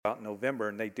November,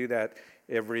 and they do that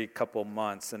every couple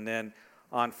months. And then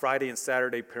on Friday and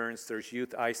Saturday, parents, there's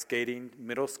youth ice skating,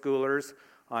 middle schoolers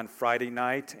on Friday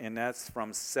night, and that's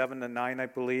from 7 to 9, I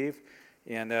believe.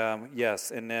 And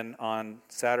yes, and then on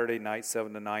Saturday night,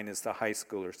 7 to 9 is the high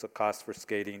schoolers. So cost for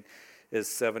skating is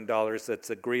 $7. That's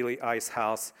the Greeley Ice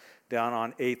House down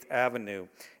on 8th Avenue.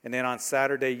 And then on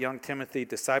Saturday, Young Timothy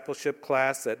discipleship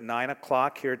class at 9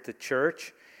 o'clock here at the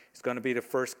church. It's going to be the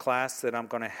first class that I'm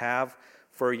going to have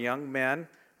for young men.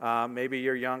 Maybe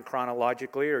you're young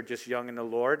chronologically or just young in the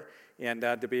Lord. And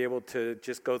to be able to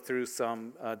just go through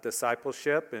some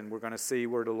discipleship, and we're going to see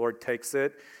where the Lord takes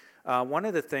it. One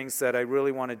of the things that I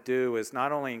really want to do is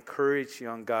not only encourage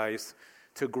young guys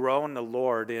to grow in the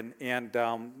Lord, and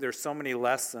there's so many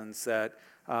lessons that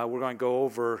we're going to go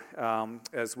over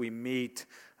as we meet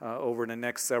over the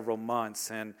next several months,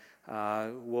 and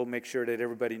we'll make sure that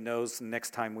everybody knows the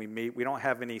next time we meet. We don't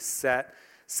have any set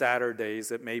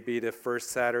Saturdays. It may be the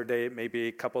first Saturday, it may be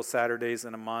a couple Saturdays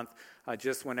in a month,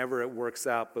 just whenever it works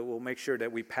out, but we'll make sure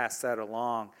that we pass that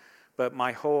along. But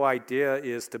my whole idea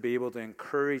is to be able to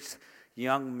encourage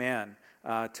young men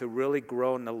to really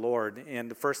grow in the Lord.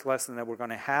 And the first lesson that we're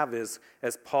going to have is,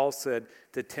 as Paul said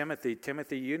to Timothy,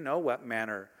 Timothy, you know what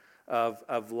manner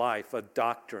of life, of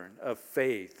doctrine, of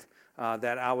faith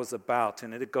that I was about.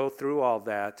 And to go through all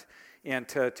that and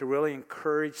to really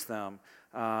encourage them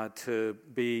to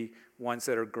be ones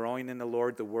that are growing in the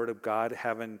Lord, the Word of God,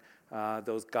 having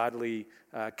those godly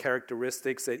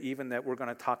characteristics that we're going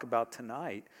to talk about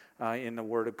tonight in the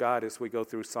Word of God as we go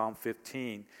through Psalm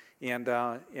 15, and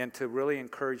to really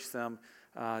encourage them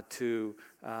to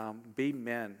be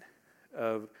men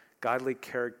of godly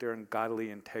character and godly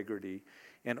integrity,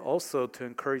 and also to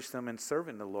encourage them in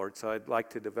serving the Lord. So I'd like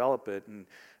to develop it, and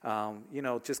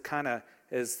just kind of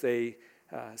as they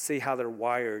see how they're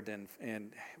wired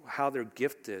and how they're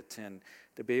gifted, and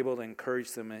to be able to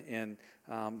encourage them in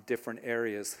different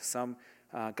areas. Some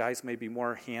guys may be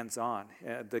more hands-on,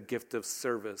 the gift of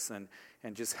service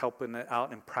and just helping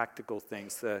out in practical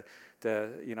things to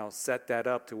set that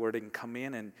up to where they can come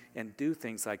in and do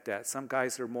things like that. Some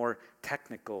guys are more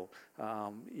technical,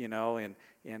 and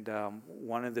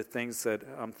one of the things that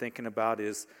I'm thinking about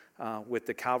is with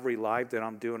the Calvary Live that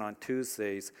I'm doing on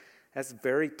Tuesdays. That's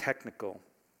very technical.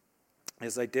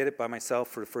 As I did it by myself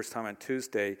for the first time on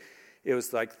Tuesday, it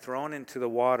was like thrown into the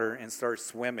water and start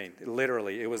swimming.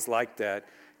 Literally, it was like that.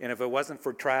 And if it wasn't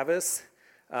for Travis,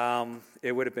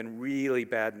 it would have been really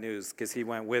bad news because he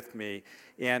went with me.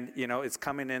 And, it's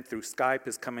coming in through Skype,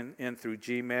 it's coming in through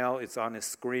Gmail, it's on his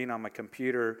screen on my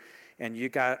computer, and you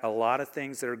got a lot of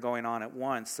things that are going on at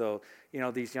once. So,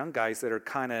 these young guys that are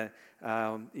kind of,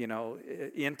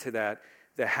 into that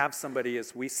have somebody,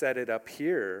 as we set it up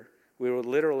here, we will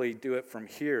literally do it from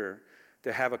here,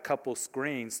 to have a couple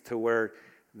screens to where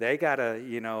they got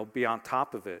to, be on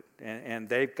top of it. And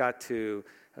they've got to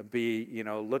be,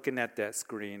 looking at that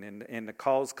screen and the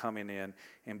calls coming in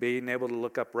and being able to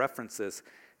look up references.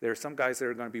 There are some guys that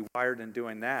are going to be wired in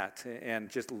doing that and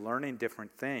just learning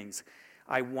different things.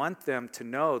 I want them to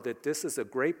know that this is a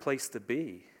great place to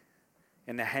be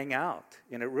and to hang out.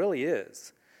 And it really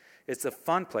is. It's a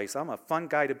fun place. I'm a fun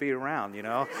guy to be around,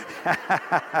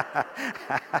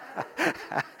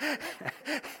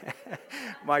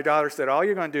 My daughter said, all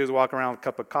you're going to do is walk around with a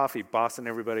cup of coffee, bossing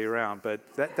everybody around. But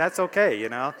that's okay,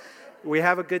 We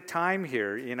have a good time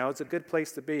here, It's a good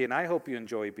place to be. And I hope you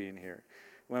enjoy being here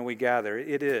when we gather.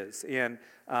 It is. And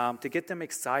to get them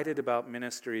excited about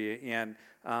ministry. And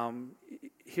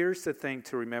here's the thing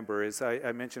to remember, as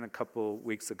I mentioned a couple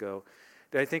weeks ago,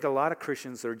 that I think a lot of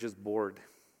Christians are just bored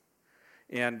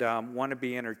and want to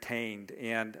be entertained.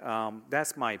 And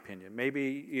that's my opinion.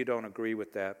 Maybe you don't agree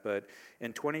with that, but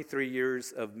in 23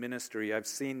 years of ministry, I've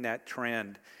seen that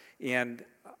trend. And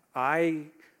I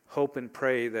hope and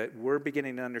pray that we're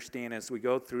beginning to understand as we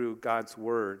go through God's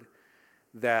Word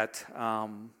that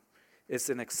it's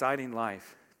an exciting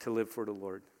life to live for the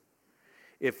Lord.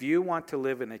 If you want to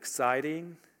live an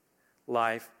exciting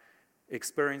life,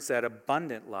 experience that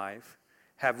abundant life,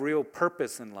 have real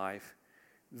purpose in life,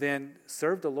 then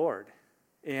serve the Lord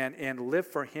and live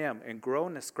for Him and grow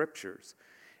in the Scriptures,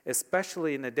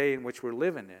 especially in the day in which we're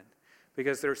living in,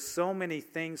 because there's so many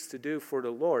things to do for the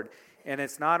Lord, and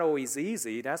it's not always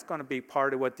easy. That's going to be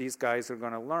part of what these guys are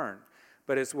going to learn.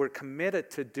 But as we're committed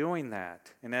to doing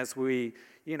that, and as we,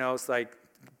 it's like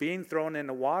being thrown in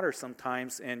the water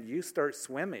sometimes and you start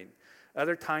swimming.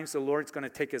 Other times the Lord's going to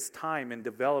take His time in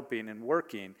developing and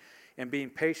working and being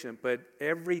patient, but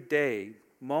every day,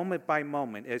 moment by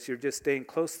moment, as you're just staying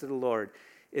close to the Lord,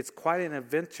 it's quite an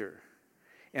adventure.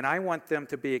 And I want them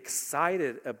to be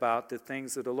excited about the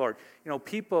things of the Lord.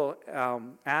 People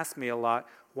ask me a lot,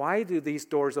 why do these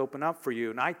doors open up for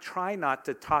you? And I try not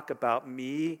to talk about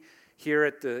me here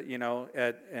at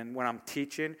and when I'm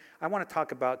teaching. I want to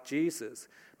talk about Jesus.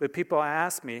 But people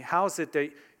ask me, how is it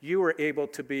that you were able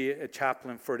to be a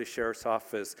chaplain for the sheriff's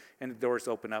office and the doors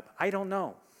open up? I don't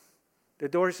know. The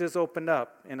doors just opened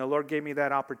up, and the Lord gave me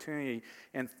that opportunity,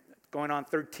 and going on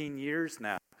 13 years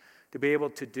now, to be able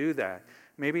to do that.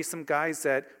 Maybe some guys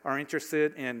that are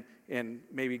interested in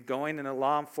maybe going in a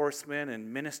law enforcement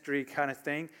and ministry kind of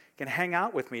thing can hang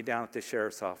out with me down at the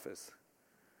sheriff's office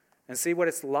and see what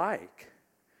it's like,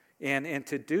 and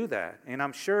to do that. And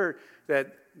I'm sure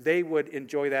that they would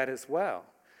enjoy that as well.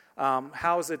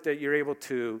 How is it that you're able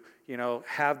to,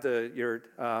 have your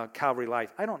Calvary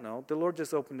life? I don't know. The Lord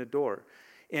just opened the door.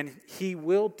 And he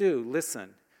will do, listen,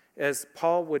 as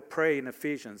Paul would pray in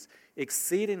Ephesians,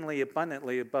 exceedingly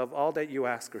abundantly above all that you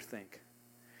ask or think.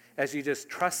 As you just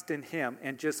trust in him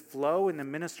and just flow in the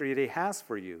ministry that he has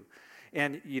for you.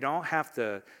 And you don't have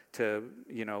to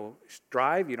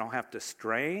strive. You don't have to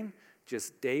strain.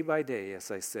 Just day by day,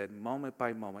 as I said, moment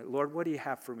by moment. Lord, what do you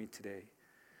have for me today?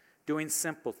 Doing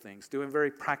simple things, doing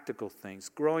very practical things,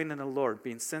 growing in the Lord,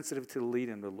 being sensitive to the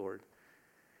leading of the Lord.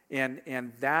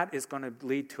 And that is going to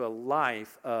lead to a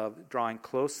life of drawing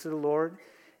close to the Lord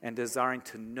and desiring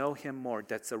to know him more.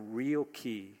 That's a real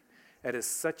key. That is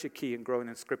such a key in growing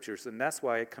in Scriptures. And that's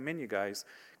why I commend you guys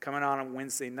coming on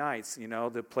Wednesday nights.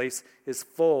 The place is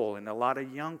full and a lot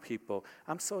of young people.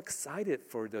 I'm so excited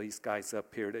for these guys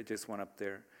up here that just went up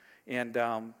there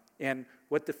and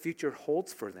what the future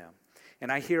holds for them.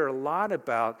 And I hear a lot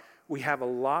about we have a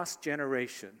lost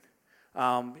generation.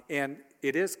 And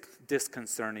it is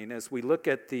disconcerting as we look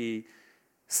at the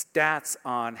stats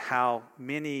on how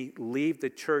many leave the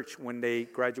church when they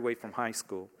graduate from high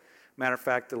school. Matter of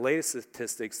fact, the latest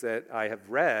statistics that I have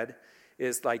read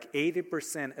is like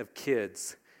 80% of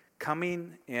kids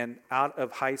coming in out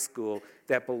of high school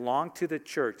that belong to the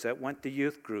church, that went to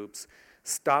youth groups,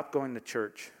 stop going to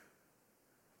church.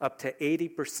 Up to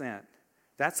 80%.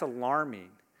 That's alarming.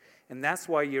 And that's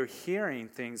why you're hearing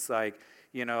things like,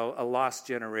 a lost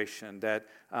generation, that,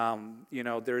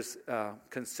 there's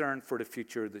concern for the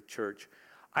future of the church.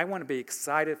 I want to be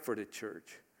excited for the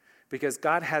church because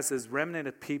God has his remnant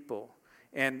of people.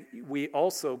 And we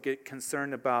also get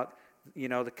concerned about,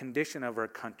 the condition of our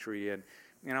country. And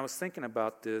I was thinking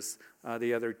about this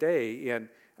the other day, and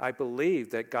I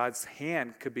believe that God's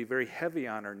hand could be very heavy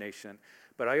on our nation.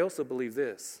 But I also believe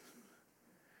this,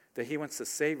 that he wants to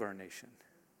save our nation.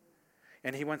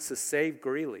 And he wants to save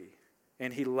Greeley.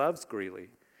 And he loves Greeley.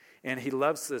 And he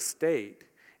loves the state.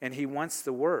 And he wants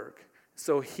the work.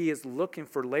 So he is looking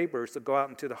for laborers to go out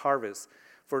into the harvest.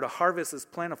 For the harvest is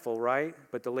plentiful, right?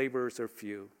 But the laborers are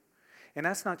few. And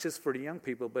that's not just for the young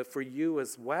people, but for you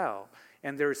as well.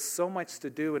 And there's so much to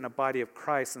do in the body of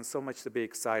Christ and so much to be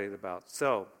excited about.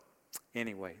 So,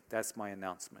 anyway, that's my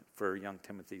announcement for young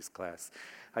Timothy's class.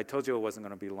 I told you it wasn't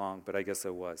going to be long, but I guess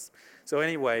it was. So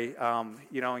anyway,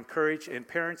 encourage, and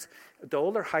parents, the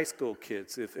older high school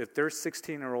kids, if they're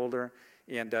 16 or older,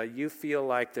 and you feel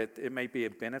like that it may be a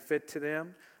benefit to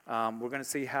them, we're going to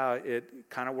see how it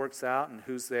kind of works out and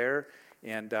who's there,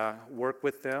 and work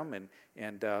with them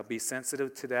and be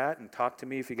sensitive to that, and talk to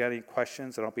me if you got any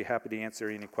questions, and I'll be happy to answer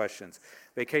any questions.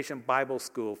 Vacation Bible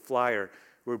School flyer.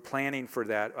 We're planning for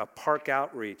that, a park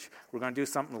outreach. We're going to do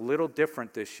something a little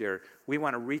different this year. We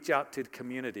want to reach out to the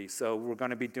community. So we're going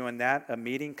to be doing that, a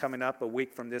meeting coming up a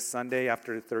week from this Sunday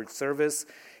after the third service.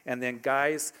 And then,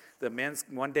 guys, the men's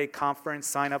one-day conference,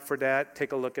 sign up for that.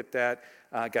 Take a look at that.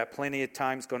 Got plenty of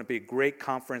time. It's going to be a great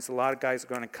conference. A lot of guys are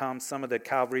going to come. Some of the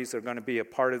Calvaries are going to be a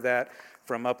part of that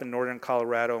from up in northern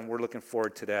Colorado, and we're looking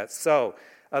forward to that. So,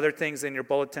 other things in your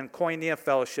bulletin, Koinonia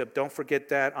Fellowship, don't forget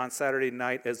that on Saturday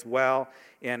night as well.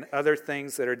 And other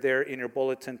things that are there in your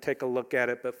bulletin, take a look at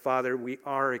it. But Father, we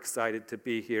are excited to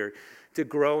be here, to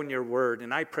grow in your word.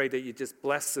 And I pray that you just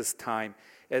bless this time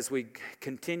as we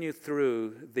continue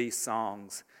through these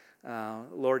songs.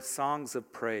 Lord, songs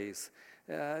of praise.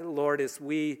 Lord, as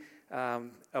we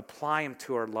apply them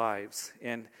to our lives.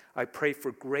 And I pray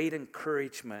for great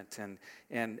encouragement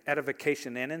and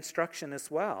edification and instruction as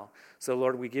well. So,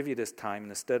 Lord, we give you this time in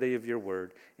the study of your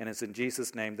word. And it's in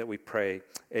Jesus' name that we pray.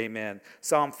 Amen.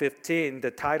 Psalm 15,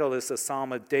 the title is the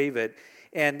Psalm of David.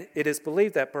 And it is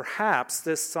believed that perhaps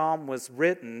this psalm was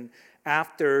written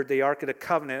after the Ark of the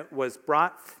Covenant was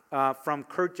brought from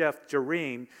Kirjath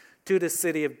Jearim to the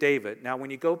city of David. Now,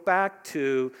 when you go back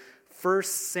to 1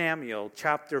 Samuel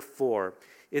chapter 4,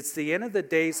 It's the end of the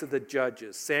days of the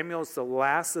judges. Samuel's the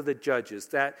last of the judges.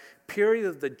 That period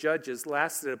of the judges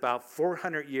lasted about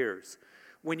 400 years.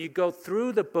 When you go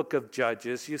through the book of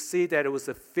Judges, you see that it was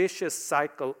a vicious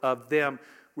cycle of them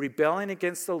rebelling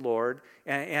against the Lord,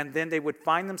 and then they would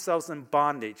find themselves in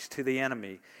bondage to the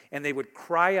enemy. And they would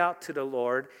cry out to the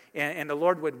Lord, and the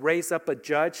Lord would raise up a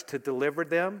judge to deliver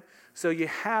them. So you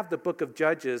have the book of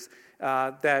Judges,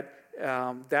 that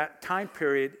time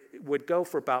period would go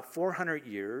for about 400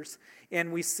 years.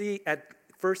 And we see at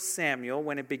 1 Samuel,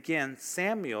 when it begins,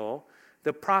 Samuel,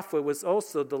 the prophet, was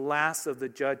also the last of the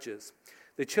judges.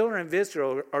 The children of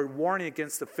Israel are warning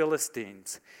against the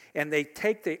Philistines, and they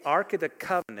take the Ark of the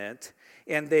Covenant,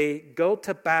 and they go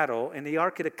to battle, and the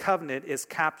Ark of the Covenant is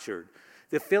captured.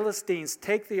 The Philistines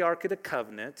take the Ark of the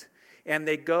Covenant, and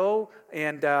they go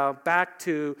and back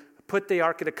to put the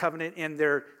Ark of the Covenant in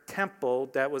their temple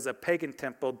that was a pagan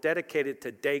temple dedicated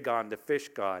to Dagon, the fish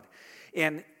god.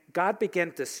 And God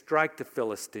began to strike the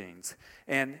Philistines,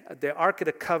 and the Ark of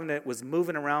the Covenant was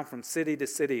moving around from city to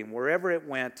city, and wherever it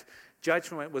went,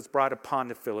 judgment was brought upon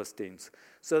the Philistines.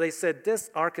 So they said, this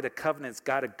Ark of the Covenant's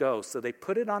got to go. So they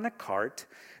put it on a cart,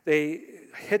 they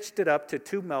hitched it up to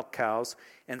 2 milk cows,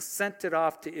 and sent it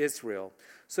off to Israel.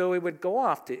 So it would go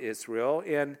off to Israel,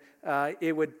 and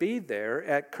it would be there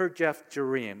at Kirjath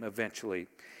Jearim eventually.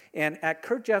 And at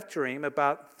Kirjath Jearim,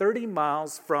 about 30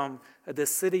 miles from the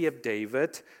city of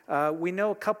David, we know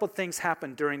a couple things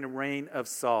happened during the reign of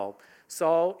Saul.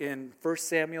 Saul, in 1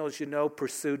 Samuel, as you know,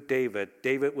 pursued David.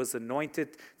 David was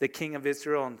anointed the king of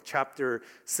Israel in chapter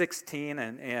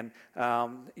 16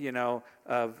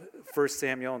 of 1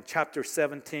 Samuel. In chapter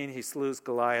 17, he slews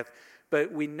Goliath.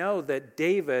 But we know that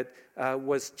David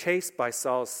was chased by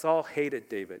Saul. Saul hated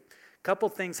David. A couple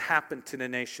things happened to the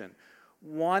nation.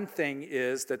 One thing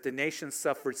is that the nation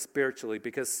suffered spiritually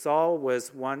because Saul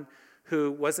was one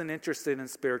who wasn't interested in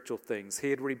spiritual things.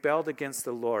 He had rebelled against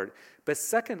the Lord. But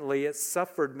secondly, it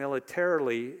suffered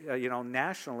militarily,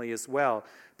 nationally as well,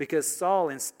 because Saul,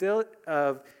 instead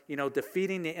of,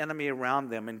 defeating the enemy around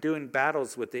them and doing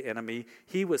battles with the enemy,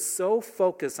 he was so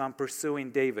focused on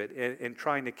pursuing David and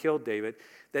trying to kill David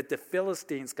that the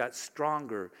Philistines got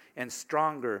stronger and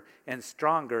stronger and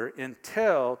stronger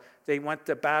until they went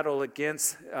to battle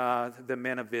against the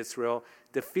men of Israel,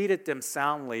 defeated them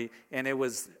soundly, and it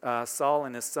was Saul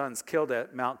and his sons killed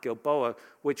at Mount Gilboa,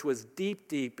 which was deep,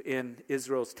 deep in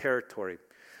Israel's territory.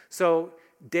 So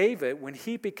David, when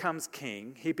he becomes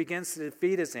king, he begins to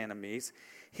defeat his enemies.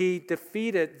 He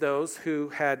defeated those who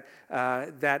had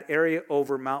that area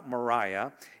over Mount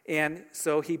Moriah, and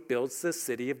so he builds the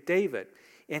city of David.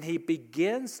 And he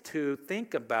begins to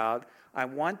think about, I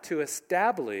want to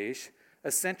establish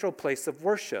a central place of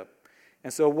worship.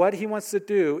 And so what he wants to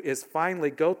do is finally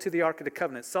go to the Ark of the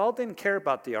Covenant. Saul didn't care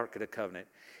about the Ark of the Covenant.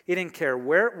 He didn't care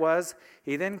where it was.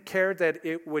 He didn't care that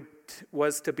it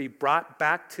was to be brought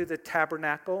back to the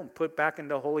tabernacle and put back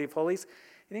into the Holy of Holies.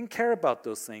 He didn't care about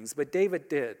those things, but David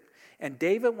did. And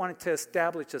David wanted to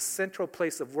establish a central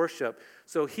place of worship,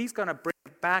 so he's going to bring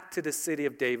it back to the city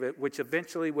of David, which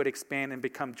eventually would expand and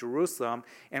become Jerusalem,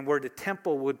 and where the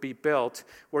temple would be built,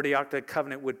 where the Ark of the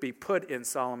Covenant would be put in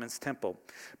Solomon's temple.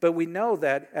 But we know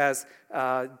that as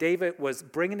David was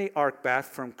bringing the ark back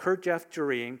from Kirjath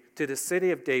Jearim to the city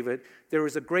of David, there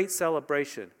was a great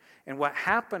celebration. And what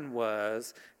happened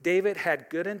was David had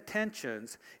good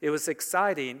intentions. It was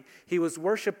exciting. He was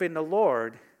worshiping the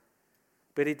Lord,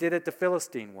 but he did it the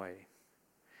Philistine way.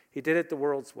 He did it the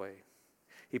world's way.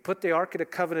 He put the Ark of the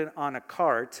Covenant on a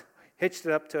cart, hitched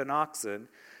it up to an oxen.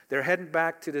 They're heading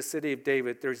back to the city of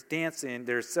David. There's dancing,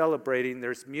 there's celebrating,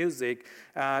 there's music,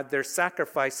 there's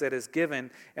sacrifice that is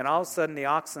given. And all of a sudden the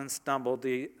oxen stumble,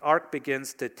 the ark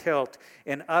begins to tilt,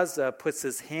 and Uzzah puts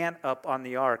his hand up on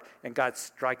the ark, and God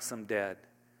strikes him dead.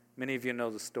 Many of you know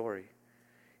the story.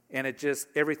 And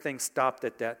everything stopped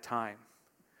at that time.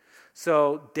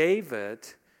 So David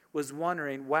was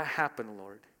wondering, what happened,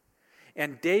 Lord?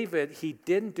 And David, he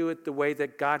didn't do it the way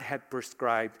that God had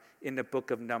prescribed in the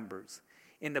book of Numbers.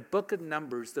 In the book of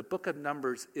Numbers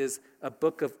is a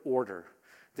book of order.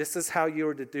 This is how you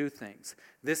are to do things.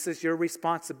 This is your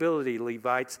responsibility,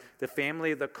 Levites. The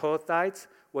family of the Kohathites,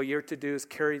 what you're to do is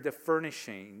carry the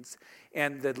furnishings.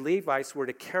 And the Levites were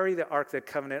to carry the Ark of the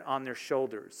Covenant on their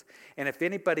shoulders. And if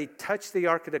anybody touched the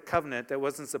Ark of the Covenant that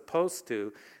wasn't supposed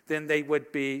to, then they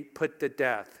would be put to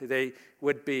death. They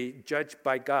would be judged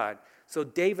by God. So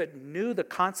David knew the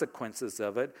consequences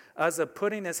of it. Uzzah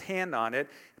putting his hand on it,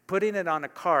 putting it on a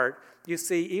cart, you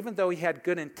see, even though he had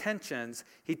good intentions,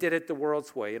 he did it the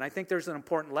world's way. And I think there's an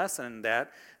important lesson in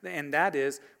that, and that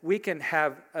is we can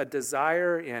have a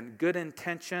desire and good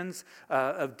intentions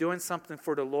of doing something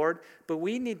for the Lord, but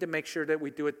we need to make sure that we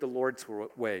do it the Lord's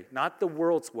way, not the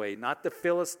world's way, not the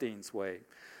Philistines' way.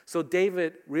 So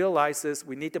David realizes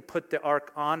we need to put the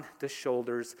ark on the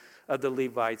shoulders of the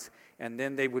Levites, and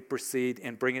then they would proceed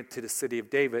and bring it to the city of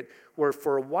David, where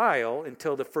for a while,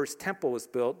 until the first temple was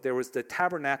built, there was the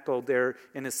tabernacle there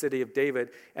in the city of David,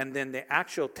 and then the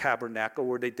actual tabernacle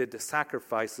where they did the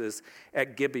sacrifices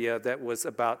at Gibeah that was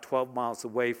about 12 miles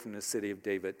away from the city of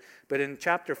David. But in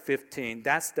chapter 15,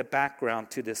 that's the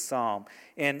background to this psalm.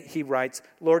 And he writes,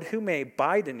 Lord, who may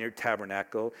abide in your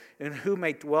tabernacle, and who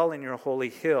may dwell in your holy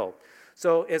hill?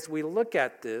 So as we look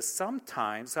at this,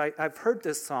 sometimes I've heard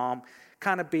this psalm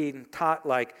kind of being taught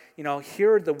like,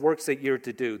 here are the works that you're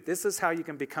to do. This is how you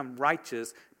can become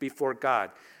righteous before God.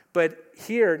 But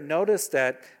here, notice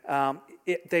that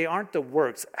they aren't the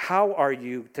works. How are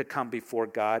you to come before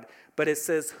God? But it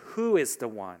says, who is the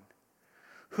one?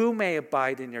 Who may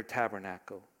abide in your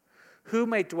tabernacle? Who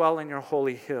may dwell in your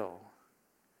holy hill?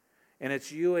 And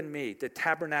it's you and me. The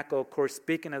tabernacle, of course,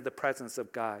 speaking of the presence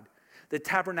of God. The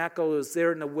tabernacle was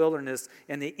there in the wilderness,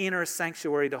 in the inner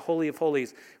sanctuary, the Holy of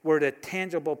Holies, where the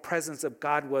tangible presence of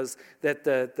God was, that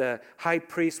the high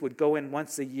priest would go in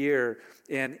once a year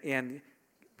and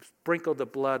sprinkle the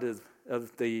blood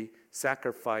of the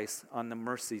sacrifice on the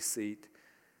mercy seat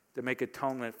to make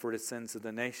atonement for the sins of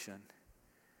the nation.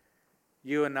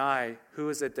 You and I, who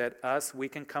is it that we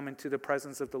can come into the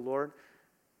presence of the Lord?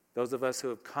 Those of us who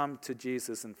have come to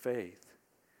Jesus in faith,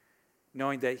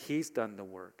 knowing that he's done the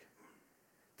work,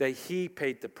 that he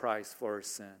paid the price for our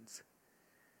sins.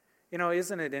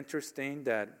 Isn't it interesting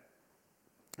that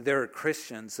there are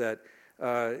Christians that,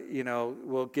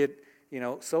 will get,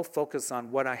 so focused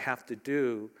on what I have to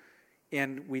do,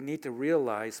 and we need to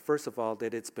realize, first of all,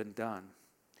 that it's been done.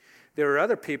 There are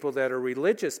other people that are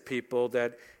religious people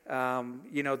that,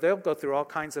 they'll go through all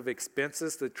kinds of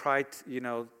expenses to try,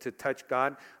 to touch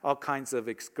God, all kinds of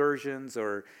excursions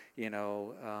or,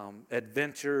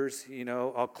 adventures.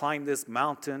 I'll climb this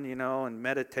mountain, and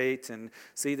meditate and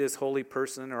see this holy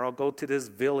person, or I'll go to this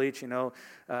village,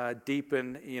 deep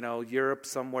in, Europe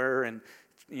somewhere, and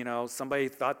somebody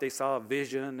thought they saw a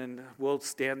vision, and we'll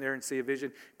stand there and see a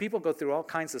vision. People go through all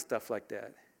kinds of stuff like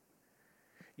that.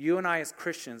 You and I as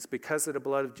Christians, because of the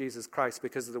blood of Jesus Christ,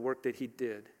 because of the work that he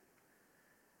did,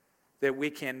 that we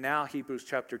can now, Hebrews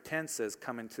chapter 10 says,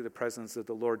 come into the presence of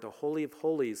the Lord. The Holy of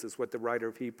Holies is what the writer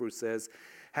of Hebrews says,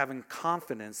 having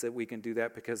confidence that we can do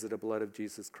that because of the blood of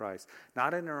Jesus Christ,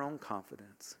 not in our own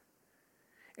confidence.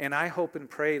 And I hope and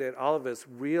pray that all of us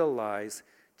realize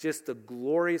just the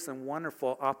glorious and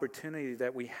wonderful opportunity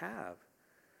that we have.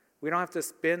 We don't have to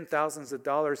spend thousands of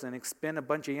dollars and expend a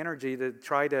bunch of energy to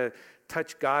try to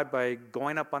touch God by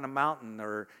going up on a mountain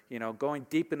or, going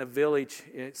deep in a village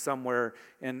somewhere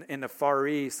in the Far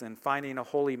East and finding a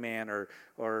holy man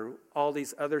or all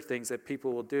these other things that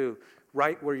people will do.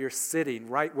 Right where you're sitting,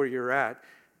 right where you're at,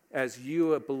 as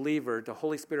you, a believer, the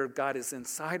Holy Spirit of God is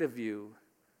inside of you,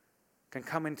 can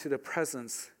come into the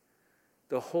presence,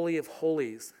 the Holy of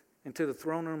Holies, into the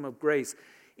throne room of grace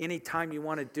anytime you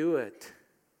want to do it.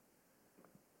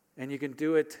 And you can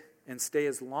do it and stay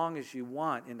as long as you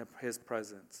want in his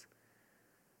presence.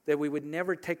 That we would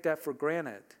never take that for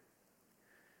granted.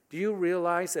 Do you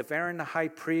realize if Aaron the high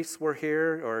priest were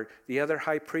here, or the other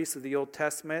high priests of the Old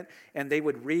Testament, and they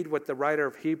would read what the writer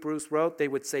of Hebrews wrote, they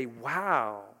would say,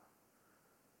 wow,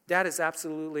 that is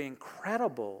absolutely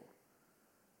incredible.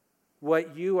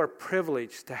 What you are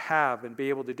privileged to have and be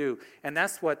able to do. And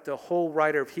that's what the whole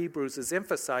writer of Hebrews is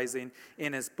emphasizing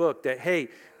in his book, that, hey,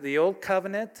 the Old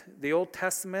Covenant, the Old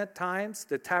Testament times,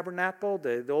 the tabernacle,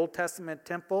 the Old Testament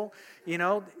temple,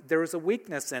 there was a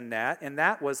weakness in that, and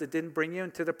that was it didn't bring you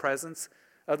into the presence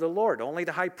of the Lord. Only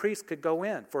the high priest could go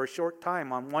in for a short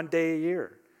time on one day a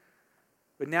year.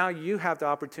 But now you have the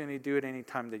opportunity to do it any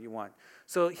time that you want.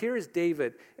 So here is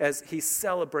David as he's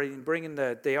celebrating, bringing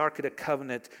the Ark of the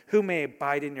Covenant. Who may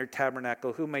abide in your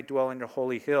tabernacle? Who may dwell in your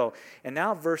holy hill? And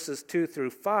now verses 2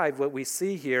 through 5, what we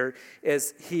see here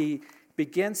is he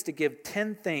begins to give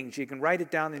 10 things. You can write it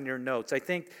down in your notes. I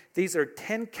think these are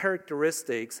 10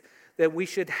 characteristics that we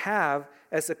should have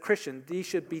as a Christian. These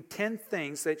should be 10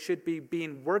 things that should be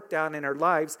being worked out in our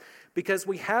lives because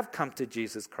we have come to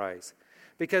Jesus Christ.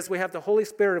 because we have the Holy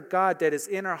Spirit of God that is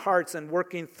in our hearts and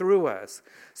working through us.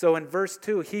 So in verse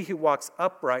 2, he who walks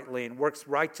uprightly and works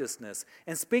righteousness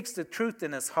and speaks the truth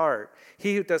in his heart,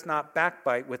 he who does not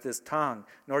backbite with his tongue,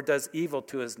 nor does evil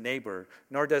to his neighbor,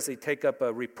 nor does he take up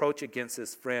a reproach against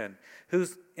his friend,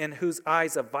 in whose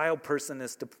eyes a vile person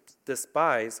is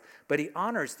despised, but he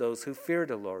honors those who fear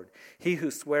the Lord. He who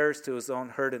swears to his own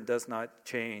hurt and does not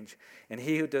change, and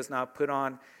he who does not put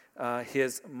on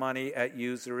his money at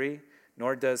usury,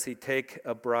 nor does he take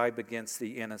a bribe against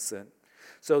the innocent.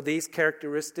 So these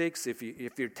characteristics, if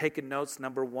you're taking notes,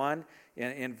 number one,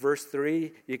 in verse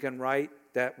 3, you can write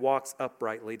that walks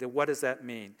uprightly. What does that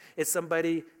mean? It's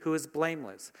somebody who is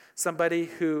blameless, somebody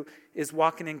who is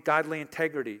walking in godly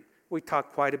integrity. We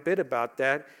talked quite a bit about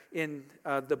that in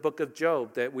the book of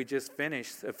Job that we just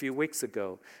finished a few weeks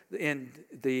ago. In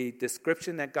the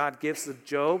description that God gives of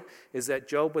Job is that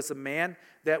Job was a man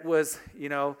that was,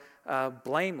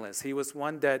 blameless. He was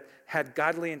one that had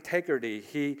godly integrity.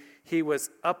 He was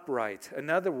upright. In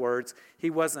other words, he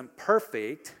wasn't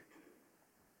perfect.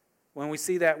 When we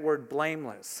see that word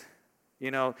blameless,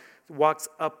 walks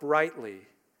uprightly,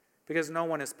 because no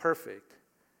one is perfect.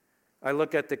 I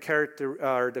look at the character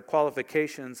or the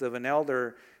qualifications of an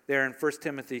elder there in 1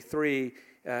 Timothy 3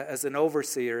 as an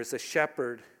overseer, as a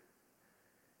shepherd.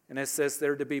 And it says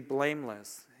they're to be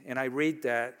blameless. And I read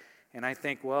that and I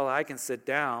think, well, I can sit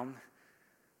down,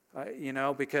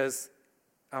 because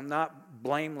I'm not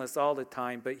blameless all the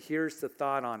time. But here's the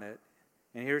thought on it.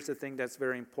 And here's the thing that's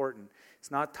very important.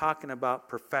 It's not talking about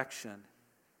perfection.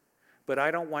 But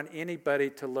I don't want anybody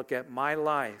to look at my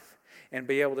life and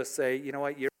be able to say, you know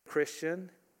what, you're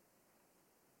Christian.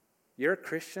 You're a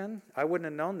Christian? I wouldn't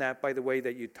have known that by the way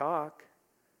that you talk,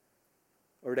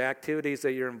 or the activities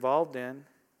that you're involved in,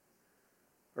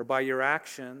 or by your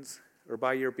actions, or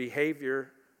by your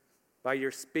behavior, by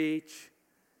your speech.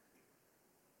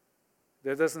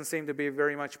 There doesn't seem to be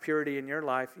very much purity in your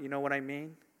life. You know what I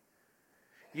mean?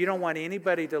 You don't want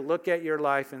anybody to look at your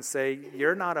life and say,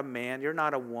 you're not a man, you're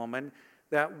not a woman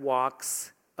that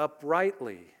walks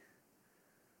uprightly.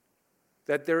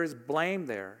 That there is blame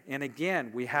there. And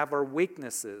again, we have our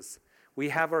weaknesses. We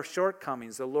have our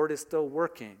shortcomings. The Lord is still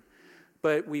working.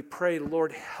 But we pray,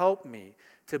 Lord, help me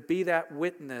to be that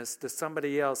witness to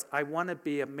somebody else. I want to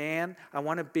be a man. I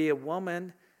want to be a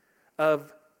woman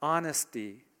of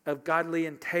honesty, of godly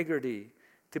integrity,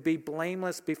 to be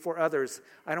blameless before others.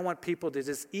 I don't want people to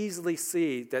just easily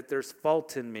see that there's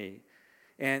fault in me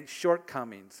and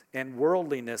shortcomings and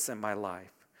worldliness in my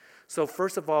life. So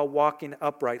first of all, walking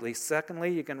uprightly.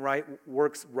 Secondly, you can write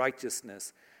works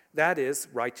righteousness. That is,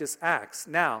 righteous acts.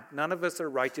 Now, none of us are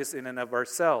righteous in and of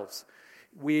ourselves.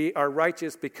 We are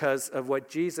righteous because of what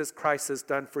Jesus Christ has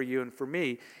done for you and for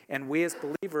me. And we as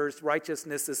believers,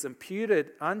 righteousness is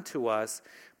imputed unto us.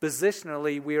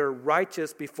 Positionally, we are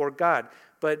righteous before God.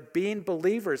 But being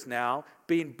believers now,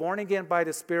 being born again by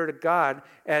the Spirit of God,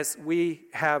 as we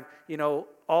have,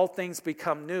 all things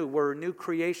become new. We're a new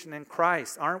creation in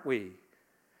Christ, aren't we?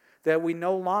 That we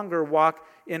no longer walk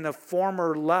in the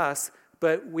former lust,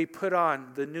 but we put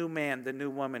on the new man, the new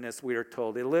woman, as we are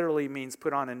told. It literally means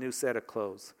put on a new set of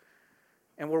clothes.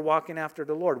 And we're walking after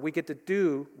the Lord. We get to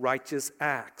do righteous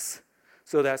acts.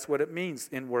 So that's what it means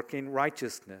in working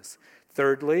righteousness.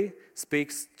 Thirdly,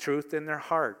 speaks truth in their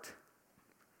heart.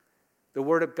 The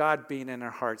Word of God being in our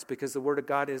hearts, because the Word of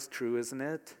God is true, isn't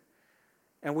it?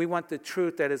 And we want the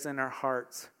truth that is in our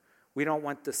hearts. We don't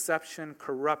want deception,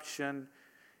 corruption,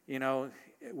 we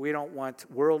don't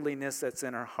want worldliness that's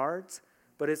in our hearts,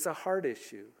 but it's a heart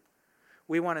issue.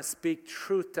 We want to speak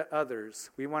truth to others.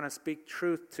 We want to speak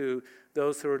truth to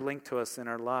those who are linked to us in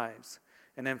our lives.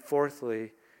 And then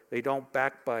fourthly, they don't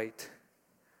backbite.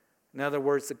 In other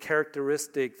words, the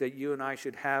characteristic that you and I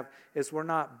should have is we're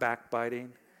not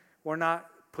backbiting. We're not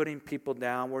putting people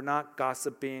down. We're not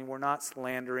gossiping. We're not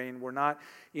slandering. We're not,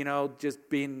 just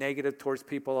being negative towards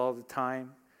people all the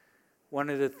time. One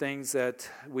of the things that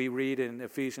we read in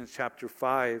Ephesians chapter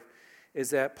 5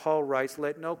 is that Paul writes,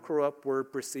 "Let no corrupt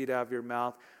word proceed out of your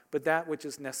mouth, but that which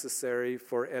is necessary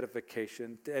for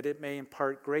edification, that it may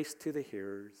impart grace to the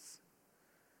hearers."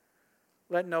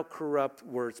 Let no corrupt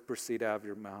words proceed out of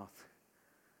your mouth.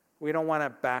 We don't want to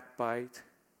backbite.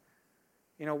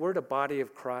 We're the body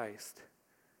of Christ.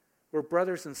 We're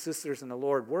brothers and sisters in the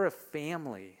Lord. We're a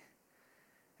family.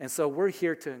 And so we're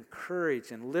here to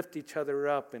encourage and lift each other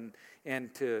up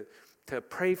and to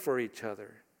pray for each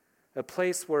other. A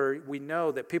place where we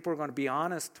know that people are going to be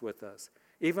honest with us.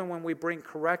 Even when we bring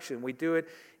correction, we do it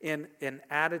in an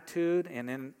attitude and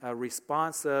in a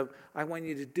response of, I want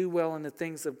you to do well in the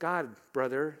things of God,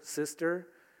 brother, sister.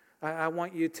 I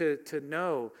want you to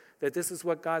know that this is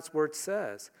what God's word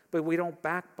says, but we don't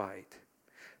backbite.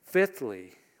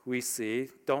 Fifthly, we see,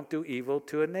 don't do evil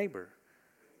to a neighbor.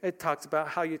 It talks about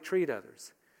how you treat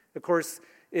others. Of course,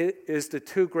 it is the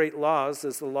two great laws,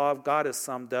 as the law of God is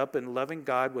summed up in loving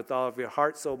God with all of your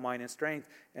heart, soul, mind, and strength,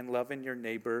 and loving your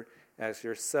neighbor as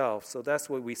yourself. So that's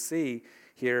what we see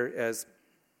here as,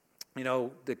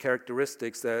 the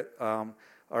characteristics that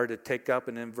are to take up.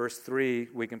 And in verse 3,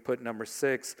 we can put number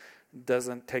 6,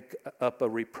 doesn't take up a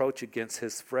reproach against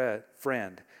his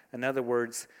friend. In other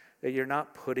words, that you're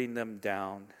not putting them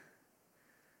down.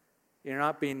 You're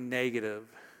not being negative,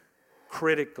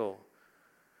 critical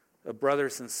of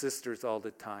brothers and sisters all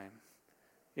the time.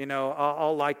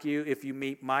 I'll like you if you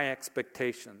meet my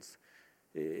expectations.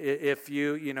 If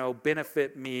you,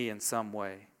 benefit me in some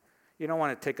way. You don't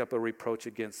want to take up a reproach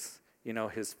against,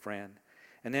 his friend.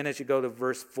 And then as you go to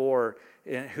verse 4,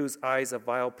 in whose eyes a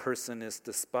vile person is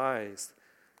despised.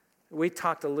 We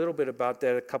talked a little bit about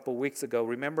that a couple weeks ago.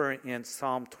 Remember in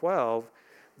Psalm 12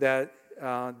 that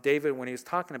David, when he was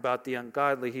talking about the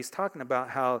ungodly, he's talking about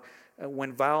how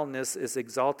when vileness is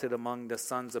exalted among the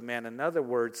sons of man. In other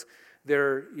words,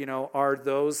 there, are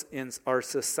those in our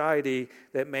society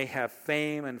that may have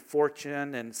fame and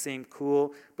fortune and seem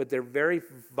cool, but they're very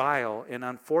vile, and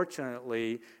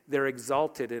unfortunately, they're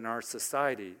exalted in our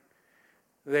society.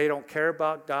 They don't care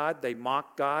about God. They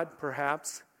mock God,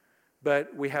 perhaps,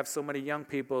 but we have so many young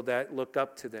people that look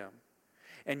up to them.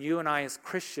 And you and I as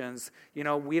Christians,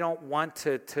 we don't want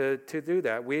to do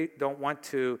that. We don't want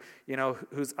to,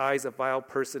 whose eyes a vile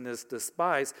person is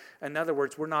despised. In other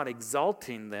words, we're not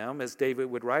exalting them, as David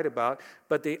would write about,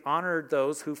 but they honor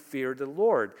those who fear the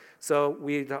Lord. So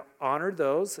we honor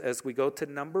those, as we go to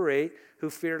number 8,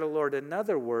 who fear the Lord. In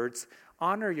other words,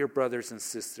 honor your brothers and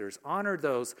sisters. Honor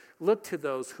those. Look to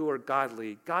those who are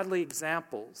godly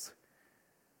examples.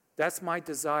 That's my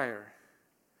desire.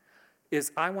 Is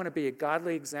I want to be a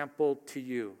godly example to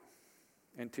you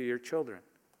and to your children.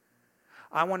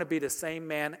 I want to be the same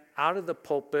man out of the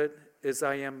pulpit as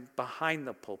I am behind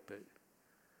the pulpit.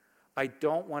 I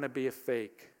don't want to be a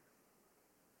fake.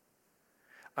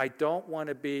 I don't want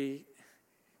to be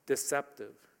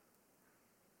deceptive.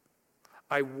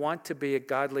 I want to be a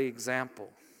godly example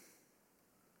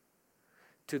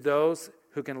to those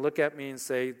who can look at me and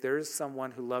say, there's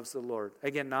someone who loves the Lord.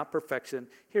 Again, not perfection.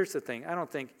 Here's the thing. I don't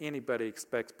think anybody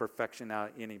expects perfection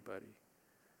out of anybody.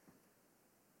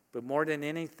 But more than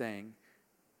anything,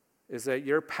 is that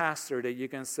your pastor that you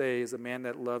can say is a man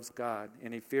that loves God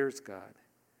and he fears God.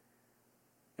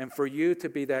 And for you to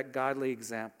be that godly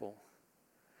example.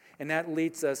 And that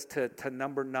leads us to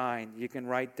number 9. You can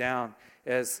write down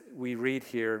as we read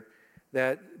here,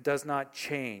 that does not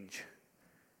change.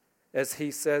 As he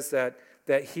says that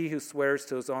he who swears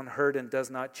to his own hurt and does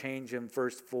not change in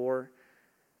verse 4.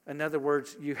 In other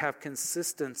words, you have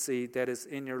consistency that is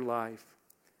in your life.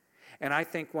 And I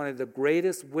think one of the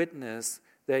greatest witness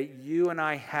that you and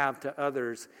I have to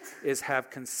others is have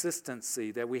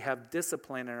consistency, that we have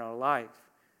discipline in our life.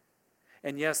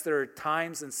 And yes, there are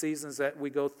times and seasons that we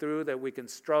go through that we can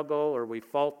struggle or we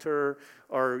falter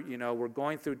or, we're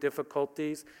going through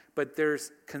difficulties. But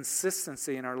there's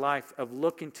consistency in our life of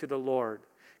looking to the Lord.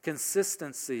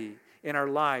 Consistency in our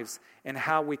lives and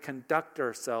how we conduct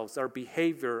ourselves, our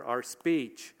behavior, our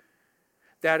speech.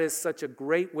 That is such a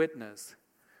great witness.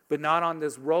 But not on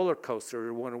this roller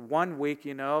coaster. When 1 week,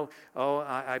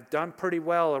 I've done pretty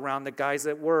well around the guys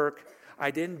at work. I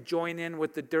didn't join in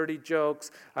with the dirty jokes.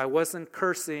 I wasn't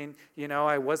cursing.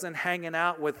 I wasn't hanging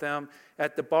out with them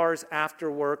at the bars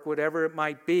after work, whatever it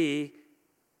might be.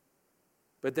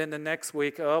 But then the next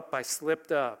week, I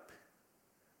slipped up.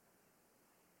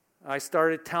 I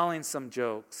started telling some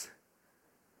jokes.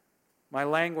 My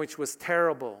language was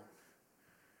terrible.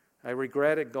 I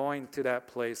regretted going to that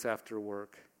place after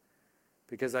work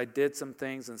because I did some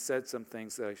things and said some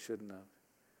things that I shouldn't have.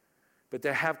 But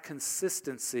to have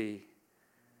consistency,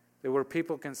 that where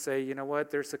people can say, you know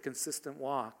what, there's a consistent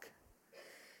walk.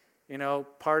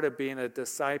 Part of being a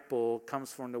disciple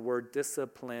comes from the word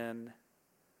discipline.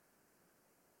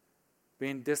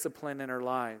 Being disciplined in our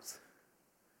lives.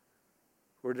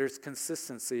 Where there's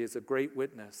consistency is a great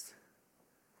witness.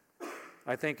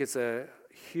 I think it's a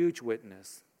huge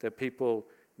witness that people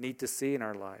need to see in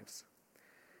our lives.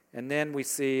 And then we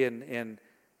see,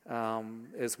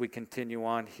 as we continue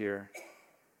on here,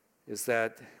 is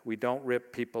that we don't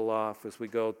rip people off as we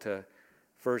go to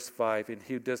verse 5. And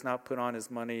he does not put on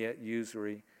his money at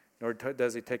usury, nor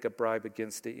does he take a bribe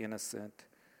against the innocent.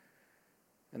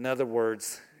 In other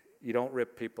words, you don't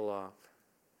rip people off.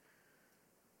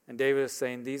 And David is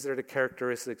saying these are the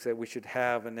characteristics that we should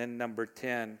have. And then number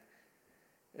 10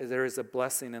 there is a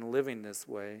blessing in living this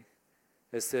way.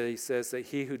 He says that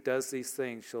he who does these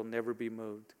things shall never be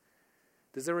moved.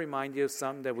 Does it remind you of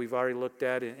something that we've already looked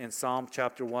at in Psalm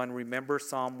chapter 1? Remember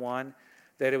Psalm 1?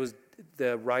 That it was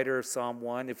the writer of Psalm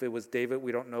 1. If it was David,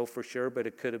 we don't know for sure, but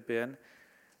it could have been.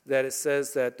 That it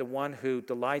says that the one who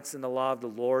delights in the law of the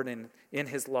Lord, and in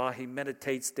his law he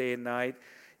meditates day and night,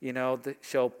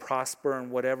 shall prosper in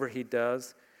whatever he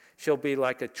does. Shall be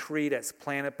like a tree that's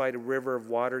planted by the river of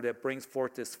water that brings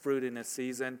forth its fruit in its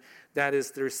season. That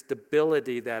is, there's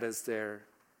stability that is there.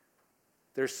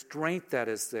 There's strength that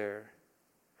is there.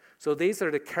 So these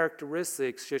are the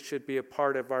characteristics that should be a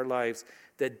part of our lives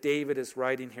that David is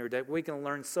writing here, that we can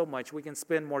learn so much. We can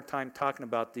spend more time talking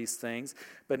about these things.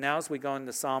 But now as we go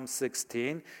into Psalm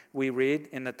 16, we read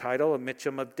in the title, A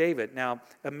Mitcham of David. Now,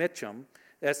 a Mitcham,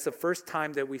 that's the first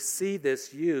time that we see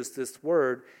this used, this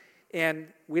word, and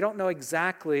we don't know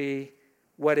exactly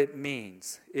what it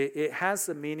means. It has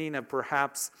the meaning of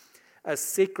perhaps a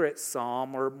secret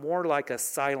psalm or more like a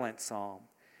silent psalm.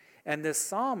 And this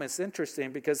psalm is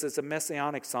interesting because it's a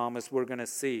messianic psalm, as we're going to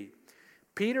see.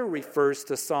 Peter refers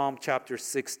to Psalm chapter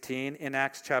 16 in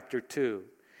Acts chapter 2.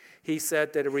 He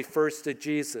said that it refers to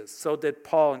Jesus. So did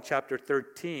Paul in chapter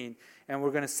 13, and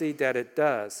we're going to see that it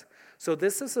does. So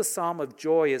this is a psalm of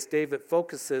joy as David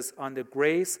focuses on the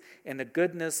grace and the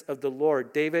goodness of the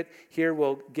Lord. David here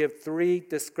will give 3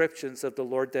 descriptions of the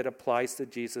Lord that applies to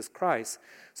Jesus Christ.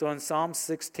 So in Psalm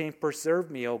 16,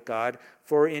 preserve me, O God,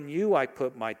 for in you I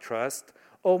put my trust.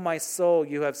 O my soul,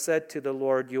 you have said to the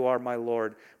Lord, you are my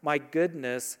Lord. My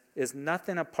goodness is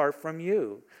nothing apart from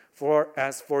you. For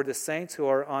as for the saints who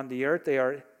are on the earth, they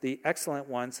are the excellent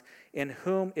ones, in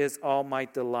whom is all my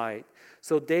delight.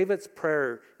 So David's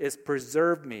prayer is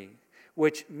preserve me,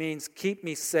 which means keep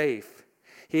me safe.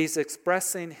 He's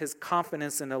expressing his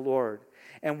confidence in the Lord.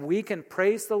 And we can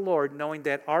praise the Lord knowing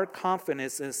that our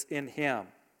confidence is in him,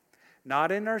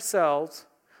 not in ourselves.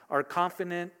 Our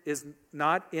confidence is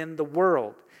not in the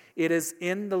world. It is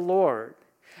in the Lord.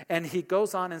 And he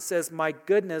goes on and says, my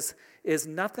goodness is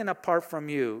nothing apart from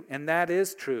you. And that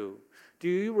is true. Do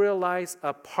you realize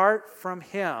apart from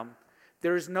him,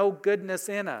 there's no goodness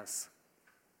in us?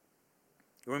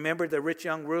 Remember the rich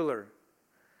young ruler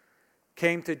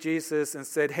came to Jesus and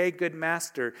said, hey, good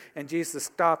master. And Jesus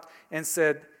stopped and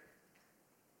said,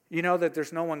 you know that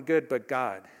there's no one good but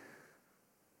God.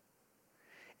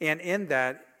 And in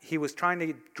that, he was trying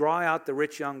to draw out the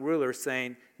rich young ruler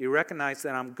saying, you recognize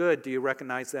that I'm good. Do you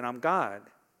recognize that I'm God?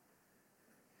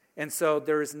 And so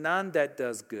there is none that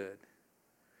does good.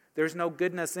 There's no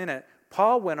goodness in it.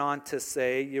 Paul went on to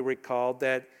say, you recall,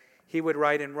 that he would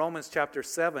write in Romans chapter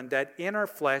 7 that in our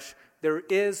flesh there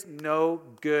is no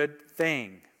good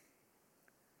thing.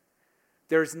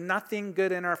 There's nothing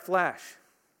good in our flesh.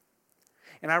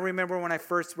 And I remember when I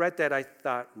first read that, I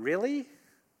thought, really?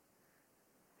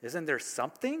 Isn't there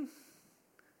something?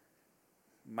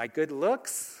 My good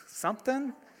looks?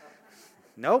 Something?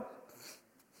 Nope.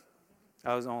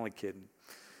 I was only kidding.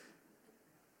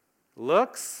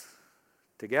 Looks,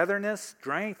 togetherness,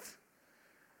 strength.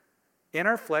 In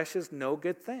our flesh is no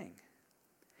good thing.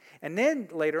 And then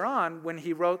later on, when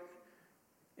he wrote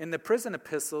in the prison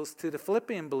epistles to the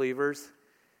Philippian believers,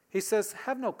 he says,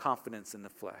 have no confidence in the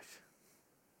flesh.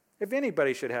 If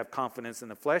anybody should have confidence in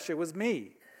the flesh, it was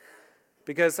me.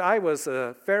 Because I was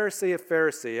a Pharisee of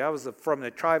Pharisee. I was from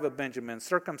the tribe of Benjamin,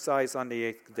 circumcised on the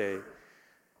 8th day.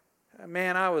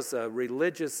 Man, I was a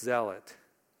religious zealot.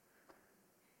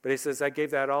 But he says, I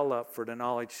gave that all up for the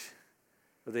knowledge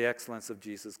of the excellence of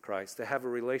Jesus Christ, to have a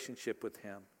relationship with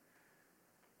him,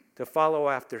 to follow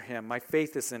after him. My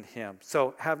faith is in him.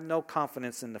 So have no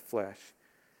confidence in the flesh.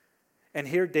 And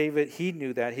here David, he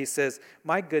knew that. He says,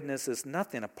 my goodness is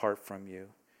nothing apart from you.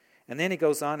 And then he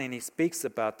goes on and he speaks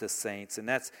about the saints. And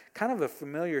that's kind of a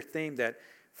familiar theme that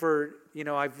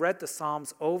I've read the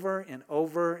Psalms over and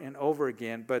over and over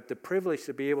again, but the privilege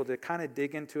to be able to kind of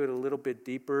dig into it a little bit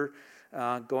deeper,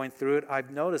 going through it,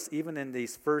 I've noticed even in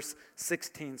these first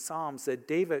 16 Psalms that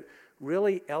David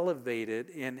really elevated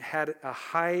and had a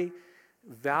high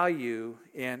value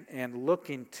and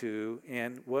looking to,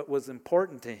 and what was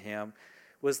important to him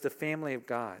was the family of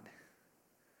God.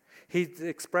 He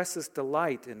expresses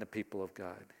delight in the people of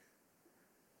God.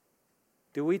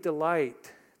 Do we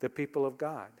delight the people of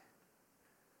God?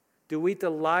 Do we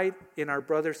delight in our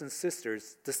brothers and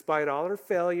sisters, despite all our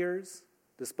failures,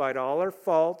 despite all our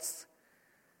faults,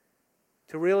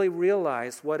 to really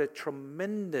realize what a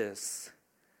tremendous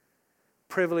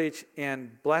privilege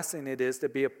and blessing it is to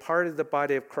be a part of the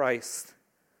body of Christ,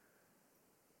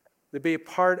 to be a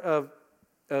part of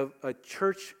a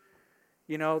church,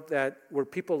 that where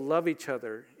people love each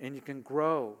other and you can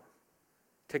grow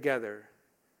together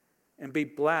and be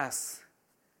blessed,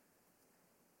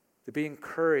 to be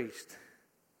encouraged.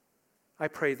 I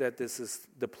pray that this is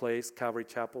the place, Calvary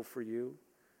Chapel, for you,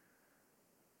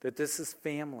 that this is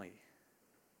family.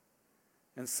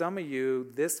 And some of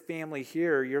you, this family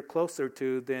here, you're closer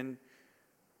to than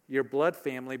your blood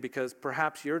family because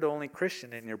perhaps you're the only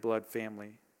Christian in your blood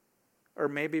family. Or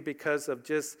maybe because of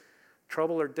just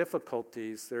trouble or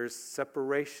difficulties, there's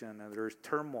separation and there's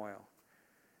turmoil.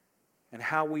 And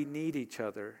how we need each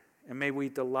other. And may we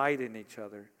delight in each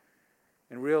other.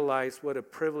 And realize what a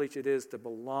privilege it is to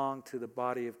belong to the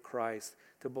body of Christ.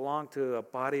 To belong to a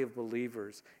body of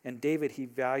believers. And David, he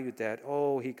valued that.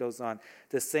 Oh, he goes on.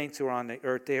 The saints who are on the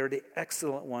earth, they are the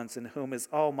excellent ones in whom is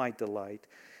all my delight.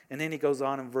 And then he goes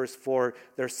on in verse 4,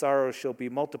 their sorrows shall be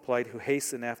multiplied who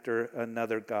hasten after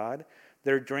another God.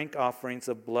 Their drink offerings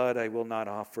of blood I will not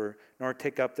offer, nor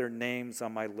take up their names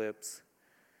on my lips.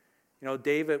 You know,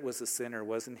 David was a sinner,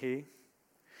 wasn't he?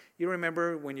 You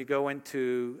remember when you go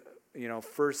into,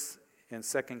 1st and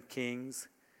 2nd Kings,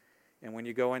 and when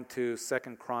you go into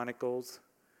 2nd Chronicles,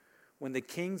 when the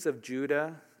kings of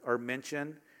Judah are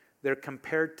mentioned, they're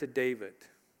compared to David.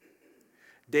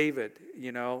 David,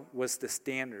 was the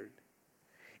standard.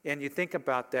 And you think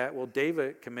about that, well,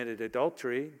 David committed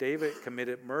adultery, David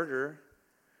committed murder,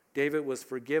 David was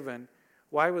forgiven.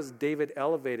 Why was David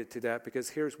elevated to that? Because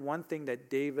here's one thing that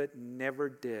David never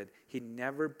did. He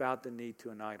never bowed the knee to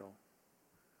an idol.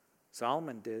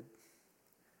 Solomon did.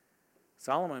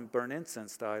 Solomon burned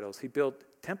incense to idols. He built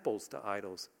temples to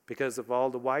idols because of all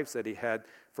the wives that he had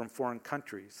from foreign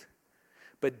countries.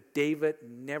 But David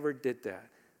never did that.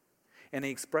 And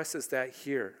he expresses that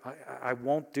here. I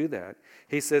won't do that.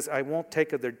 He says, I won't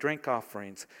take of their drink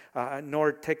offerings,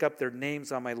 nor take up their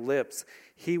names on my lips.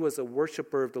 He was a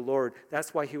worshiper of the Lord.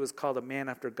 That's why he was called a man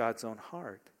after God's own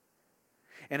heart.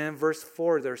 And in verse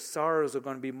 4, their sorrows are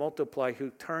going to be multiplied who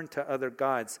turn to other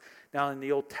gods. Now in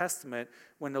the Old Testament,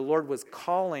 when the Lord was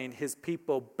calling his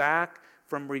people back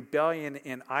from rebellion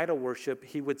and idol worship,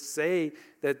 he would say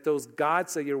that those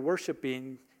gods that you're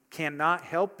worshiping cannot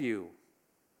help you.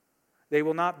 They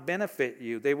will not benefit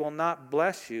you. They will not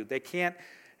bless you. They can't,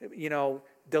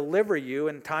 deliver you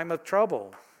in time of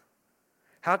trouble.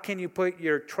 How can you put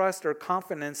your trust or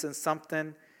confidence in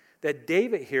something that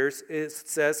David here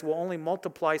says will only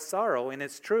multiply sorrow? And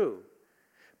it's true.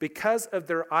 Because of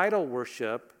their idol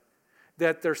worship,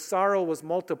 that their sorrow was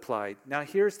multiplied. Now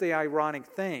here's the ironic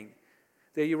thing.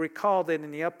 That you recall that in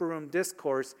the upper room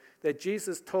discourse that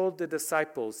Jesus told the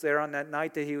disciples there on that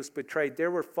night that he was betrayed, they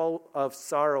were full of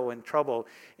sorrow and trouble.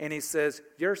 And he says,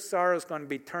 your sorrow is going to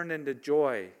be turned into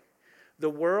joy. The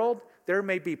world, there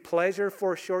may be pleasure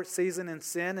for a short season in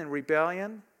sin and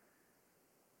rebellion,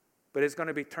 but it's going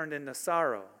to be turned into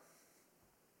sorrow.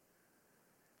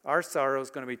 Our sorrow is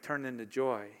going to be turned into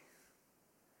joy.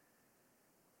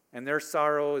 And their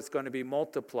sorrow is going to be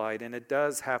multiplied, and it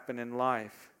does happen in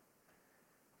life.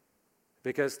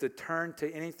 Because to turn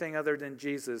to anything other than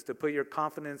Jesus, to put your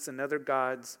confidence in other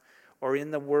gods or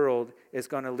in the world, is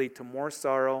going to lead to more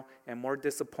sorrow and more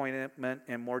disappointment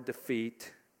and more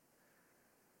defeat.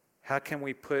 How can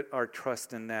we put our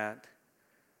trust in that?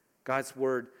 God's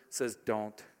word says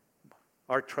don't.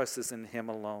 Our trust is in him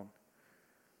alone.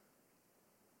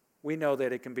 We know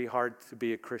that it can be hard to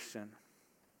be a Christian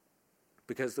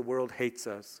because the world hates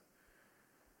us.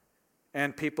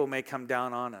 And people may come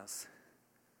down on us.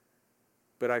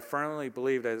 But I firmly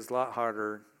believe that it's a lot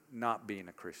harder not being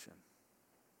a Christian.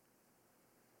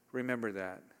 Remember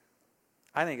that.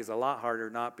 I think it's a lot harder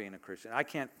not being a Christian. I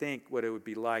can't think what it would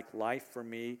be like life for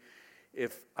me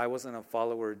if I wasn't a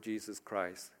follower of Jesus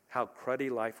Christ. How cruddy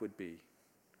life would be.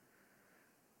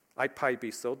 I'd probably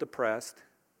be so depressed,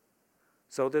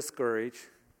 so discouraged,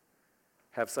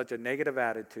 have such a negative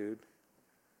attitude.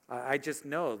 I just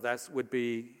know that would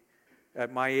be,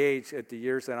 at my age, at the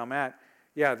years that I'm at,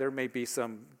 yeah, there may be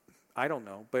some, I don't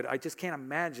know, but I just can't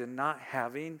imagine not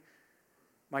having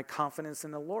my confidence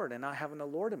in the Lord and not having the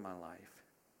Lord in my life.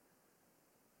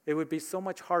 It would be so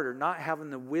much harder not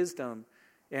having the wisdom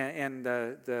and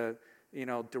the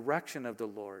direction of the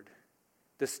Lord,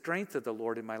 the strength of the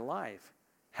Lord in my life,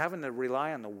 having to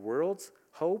rely on the world's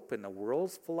hope and the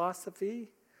world's philosophy.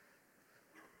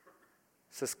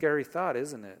 It's a scary thought,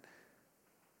 isn't it?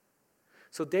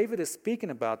 So David is speaking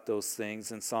about those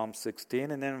things in Psalm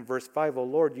 16. And then in verse 5, O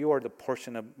Lord, you are the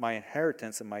portion of my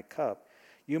inheritance and my cup.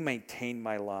 You maintain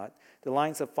my lot. The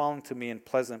lines have fallen to me in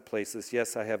pleasant places.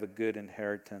 Yes, I have a good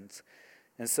inheritance.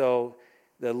 And so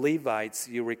the Levites,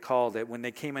 you recall that when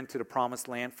they came into the promised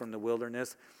land from the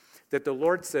wilderness, that the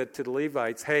Lord said to the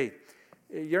Levites, hey,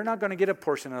 you're not going to get a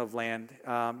portion of land.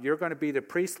 You're going to be the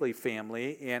priestly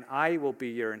family, and I will be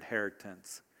your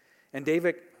inheritance. And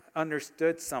David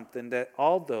understood something, that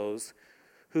all those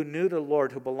who knew the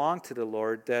Lord, who belonged to the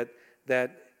Lord, that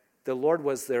the Lord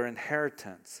was their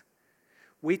inheritance.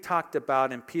 We talked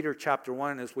about in Peter chapter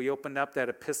 1, as we opened up that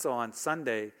epistle on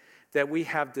Sunday, that we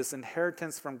have this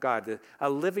inheritance from God, a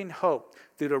living hope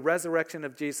through the resurrection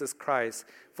of Jesus Christ,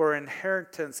 for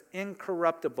inheritance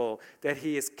incorruptible that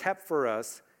he has kept for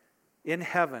us in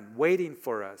heaven, waiting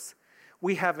for us.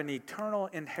 We have an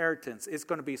eternal inheritance. It's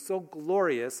going to be so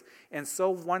glorious and so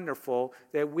wonderful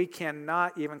that we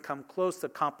cannot even come close to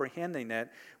comprehending it.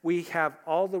 We have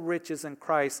all the riches in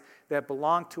Christ that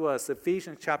belong to us.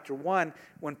 Ephesians chapter 1,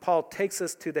 when Paul takes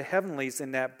us to the heavenlies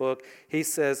in that book, he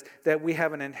says that we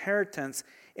have an inheritance.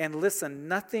 And listen,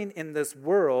 nothing in this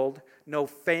world, no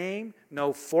fame,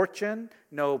 no fortune,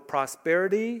 no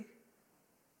prosperity,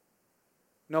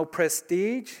 no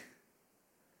prestige,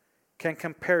 can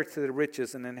compare to the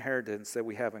riches and inheritance that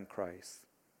we have in Christ.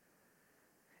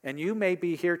 And you may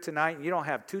be here tonight and you don't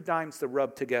have 2 dimes to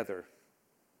rub together.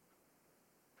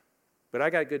 But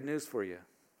I got good news for you.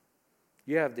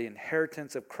 You have the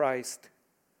inheritance of Christ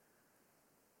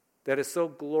that is so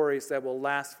glorious that will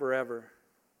last forever.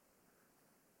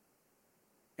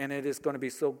 And it is going to be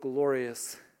so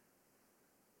glorious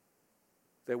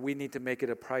that we need to make it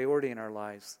a priority in our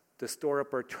lives to store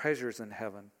up our treasures in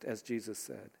heaven, as Jesus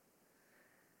said.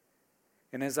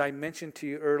 And as I mentioned to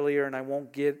you earlier, and I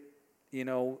won't get,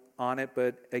 on it,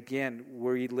 but again,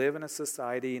 we live in a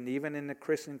society, and even in the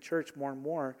Christian church more and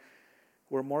more,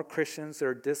 where more Christians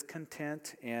are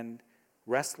discontent and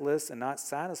restless and not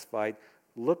satisfied,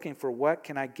 looking for what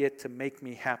can I get to make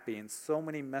me happy. And so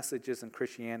many messages in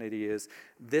Christianity is,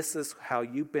 this is how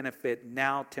you benefit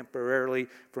now temporarily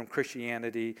from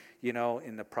Christianity,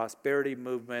 in the prosperity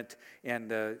movement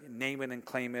and the name it and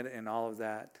claim it and all of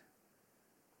that.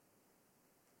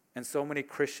 And so many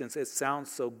Christians, it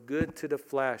sounds so good to the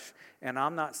flesh. And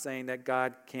I'm not saying that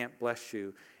God can't bless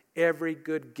you. Every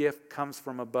good gift comes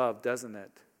from above, doesn't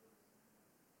it?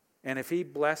 And if he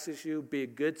blesses you, be a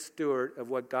good steward of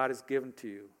what God has given to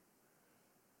you.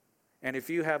 And if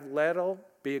you have little,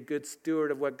 be a good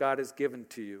steward of what God has given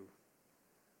to you.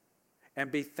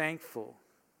 And be thankful.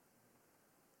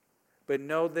 But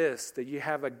know this, that you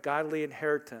have a godly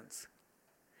inheritance.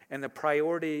 And the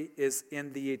priority is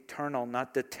in the eternal,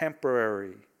 not the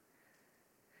temporary.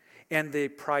 And the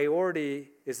priority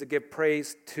is to give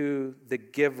praise to the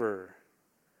giver,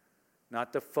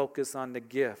 not to focus on the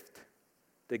gift.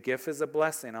 The gift is a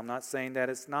blessing. I'm not saying that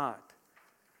it's not.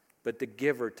 But the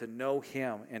giver, to know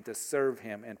him and to serve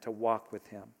him and to walk with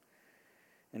him.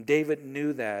 And David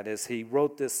knew that as he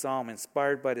wrote this psalm,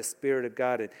 inspired by the Spirit of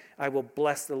God. I will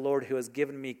bless the Lord who has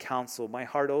given me counsel. My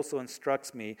heart also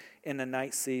instructs me in the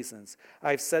night seasons.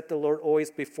 I have set the Lord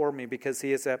always before me, because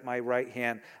he is at my right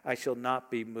hand. I shall not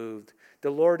be moved.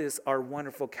 The Lord is our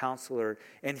wonderful counselor,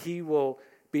 and he will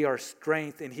be our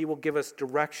strength, and he will give us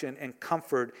direction and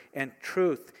comfort and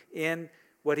truth in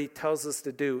what he tells us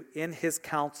to do, in his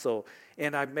counsel.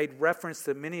 And I've made reference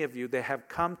to many of you that have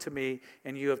come to me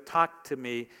and you have talked to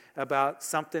me about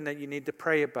something that you need to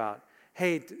pray about.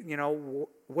 Hey,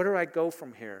 where do I go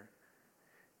from here?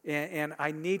 And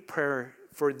I need prayer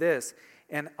for this.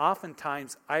 And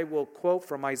oftentimes I will quote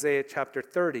from Isaiah chapter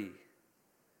 30,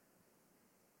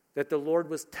 that the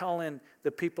Lord was telling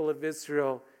the people of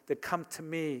Israel to come to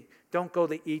me. Don't go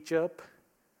to Egypt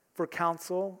for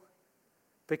counsel,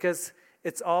 because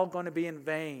it's all going to be in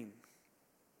vain.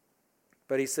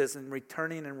 But he says, in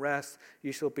returning and rest,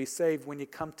 you shall be saved. When you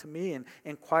come to me,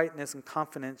 in quietness and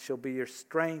confidence shall be your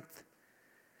strength.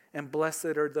 And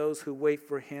blessed are those who wait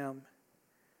for him.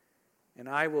 And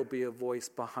I will be a voice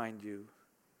behind you,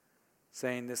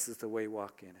 saying, this is the way,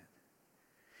 walk in it.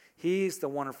 He's the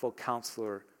wonderful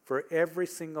counselor for every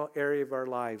single area of our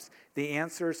lives. The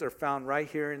answers are found right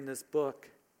here in this book.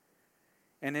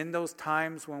 And in those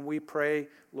times when we pray,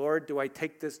 Lord, do I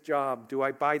take this job? Do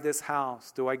I buy this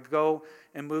house? Do I go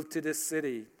and move to this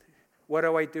city? What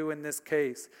do I do in this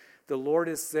case? The Lord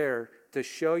is there to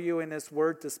show you in his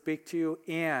word, to speak to you,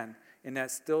 and in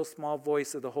that still small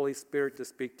voice of the Holy Spirit to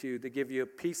speak to you, to give you a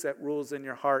peace that rules in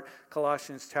your heart.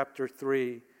 Colossians chapter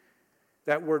 3.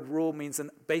 That word rule means a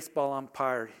baseball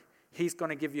umpire. He's going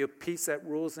to give you a peace that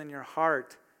rules in your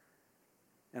heart.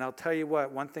 And I'll tell you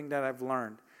what, one thing that I've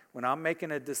learned, when I'm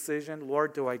making a decision,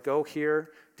 Lord, do I go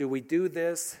here? Do we do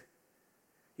this?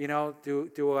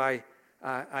 Do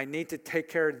I need to take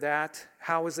care of that?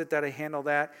 How is it that I handle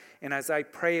that? And as I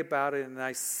pray about it and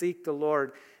I seek the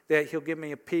Lord, that he'll give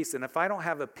me a peace. And if I don't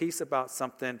have a peace about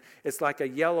something, it's like a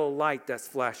yellow light that's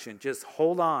flashing. Just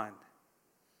hold on.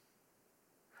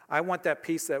 I want that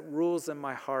peace that rules in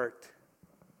my heart.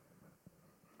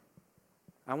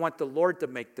 I want the Lord to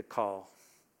make the call.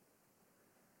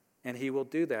 And he will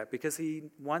do that because he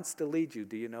wants to lead you.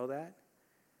 Do you know that?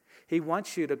 He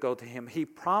wants you to go to him. He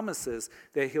promises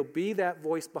that he'll be that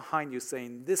voice behind you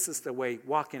saying, this is the way,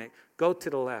 walk in it. Go to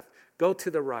the left. Go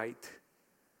to the right.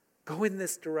 Go in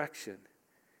this direction.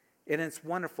 And it's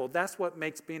wonderful. That's what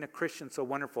makes being a Christian so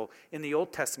wonderful. In the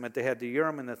Old Testament, they had the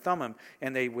Urim and the Thummim,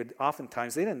 and they would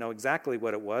oftentimes, they didn't know exactly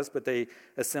what it was, but a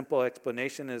simple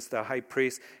explanation is the high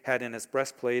priest had in his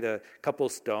breastplate a couple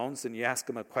stones, and you ask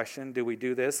him a question, do we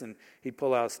do this? And he'd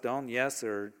pull out a stone, yes,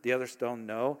 or the other stone,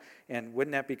 no. And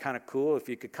wouldn't that be kind of cool if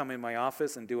you could come in my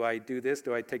office and do I do this?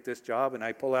 Do I take this job? And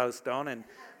I pull out a stone and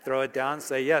throw it down and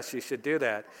say, yes, you should do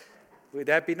that.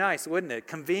 That'd be nice, wouldn't it?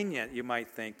 Convenient, you might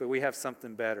think, but we have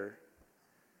something better.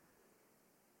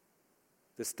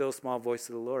 The still small voice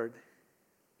of the Lord.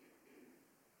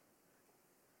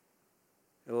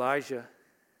 Elijah,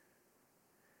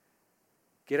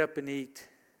 get up and eat.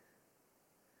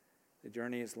 The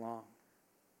journey is long.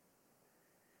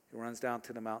 He runs down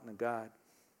to the mountain of God.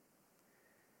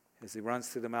 As he runs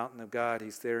to the mountain of God,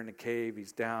 he's there in the cave.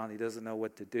 He's down. He doesn't know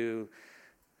what to do.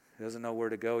 He doesn't know where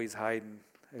to go. He's hiding.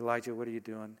 Elijah, what are you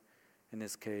doing in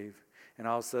this cave? And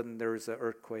all of a sudden there was an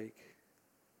earthquake.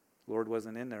 The Lord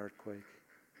wasn't in the earthquake.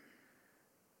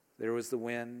 There was the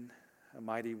wind, a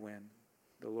mighty wind.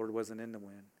 The Lord wasn't in the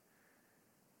wind.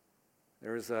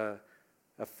 There was a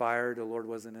fire. The Lord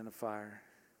wasn't in a fire.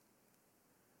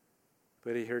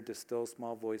 But he heard the still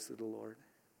small voice of the Lord.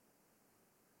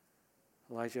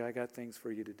 Elijah, I got things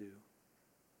for you to do.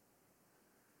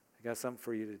 I got something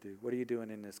for you to do. What are you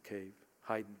doing in this cave?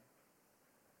 Hiding.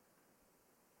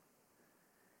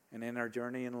 And in our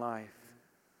journey in life,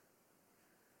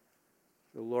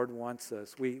 the Lord wants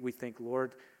us. We think,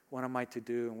 Lord, what am I to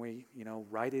do? And we,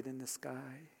 write it in the sky.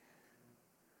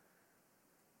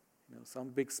 Some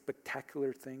big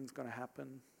spectacular thing's going to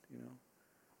happen,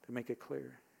 to make it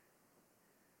clear.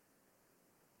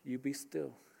 You be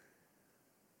still.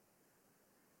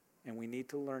 And we need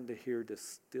to learn to hear the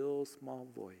still small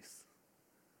voice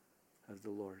of the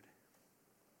Lord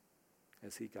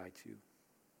as he guides you.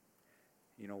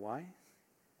 You know why?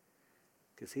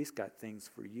 Because he's got things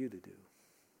for you to do.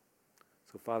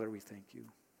 So, Father, we thank you.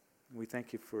 We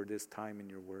thank you for this time in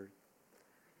your word.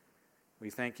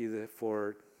 We thank you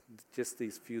for just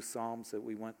these few Psalms that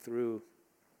we went through.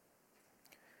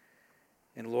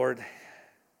 And Lord,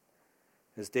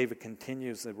 as David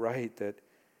continues to write, that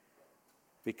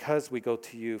because we go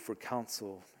to you for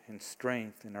counsel and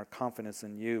strength and our confidence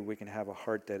in you, we can have a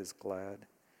heart that is glad.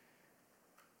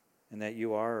 And that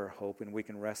you are our hope, and we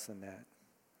can rest in that.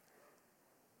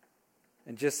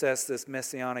 And just as this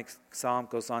messianic psalm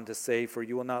goes on to say, for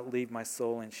you will not leave my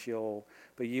soul in Sheol,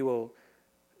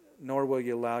 nor will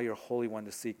you allow your Holy One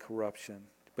to see corruption.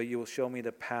 But you will show me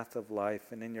the path of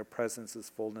life, and in your presence is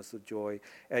fullness of joy.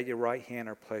 At your right hand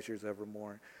are pleasures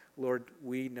evermore. Lord,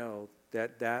 we know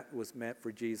that was meant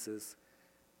for Jesus,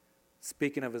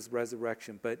 speaking of his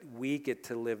resurrection, but we get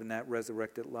to live in that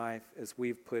resurrected life as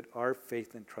we've put our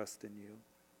faith and trust in you.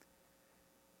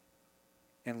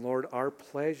 And Lord, our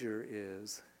pleasure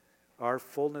is, our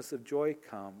fullness of joy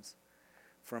comes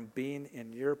from being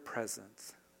in your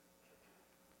presence.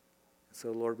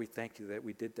 So Lord, we thank you that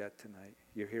we did that tonight.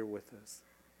 You're here with us.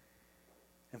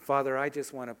 And Father, I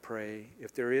just want to pray,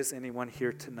 if there is anyone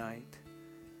here tonight,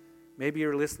 maybe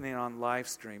you're listening on live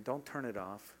stream, don't turn it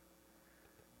off.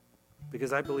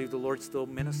 Because I believe the Lord's still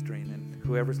ministering, and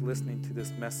whoever's listening to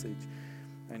this message,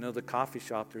 I know the coffee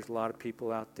shop, there's a lot of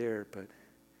people out there, but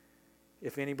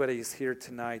if anybody is here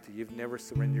tonight that you've never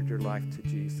surrendered your life to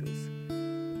Jesus,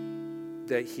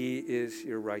 that he is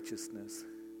your righteousness.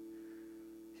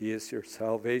 He is your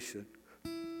salvation.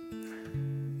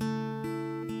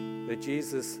 That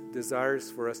Jesus desires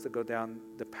for us to go down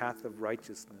the path of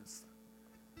righteousness.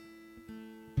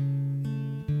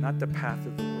 Not the path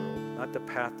of the world, not the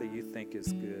path that you think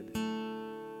is good.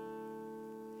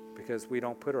 Because we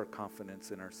don't put our confidence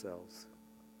in ourselves.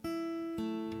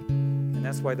 And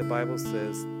that's why the Bible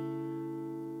says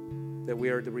that we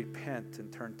are to repent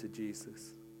and turn to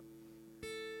Jesus.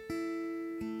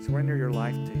 Surrender your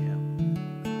life to him.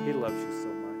 He loves you so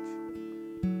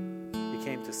much. He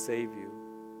came to save you,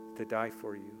 to die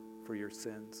for you, for your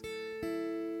sins.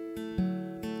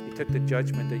 He took the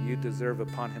judgment that you deserve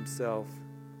upon himself.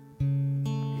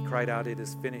 He cried out, "It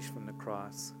is finished," from the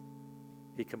cross.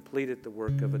 He completed the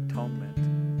work of atonement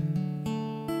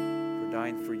for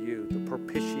dying for you, the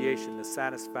propitiation, the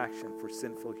satisfaction for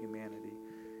sinful humanity.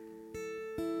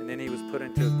 And then he was put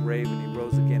into a grave and he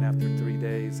rose again after 3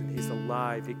 days, and he's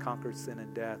alive. He conquered sin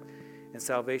and death. And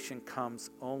salvation comes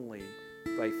only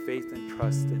by faith and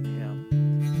trust in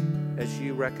Him. As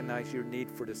you recognize your need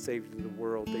for the Savior of the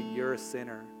world, that you're a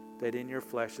sinner, that in your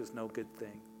flesh is no good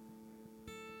thing.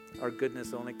 Our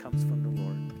goodness only comes from the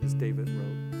Lord, as David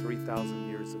wrote 3,000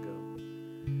 years ago.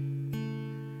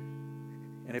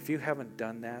 And if you haven't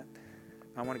done that,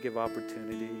 I want to give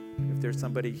opportunity. If there's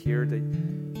somebody here that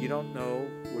you don't know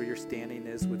where your standing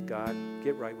is with God,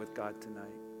 get right with God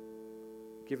tonight.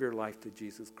 Give your life to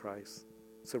Jesus Christ.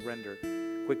 Surrender.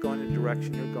 Quit going the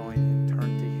direction you're going and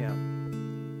turn to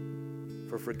Him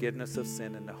for forgiveness of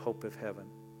sin and the hope of heaven.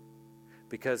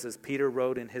 Because as Peter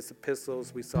wrote in his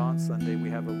epistles we saw on Sunday, we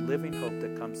have a living hope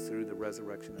that comes through the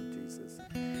resurrection of Jesus.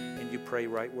 And you pray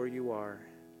right where you are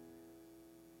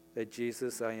that,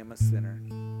 Jesus, I am a sinner,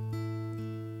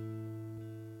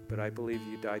 but I believe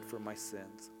you died for my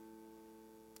sins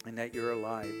and that you're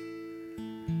alive,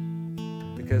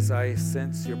 because I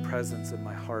sense your presence in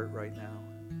my heart right now.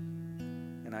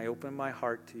 And I open my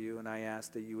heart to you and I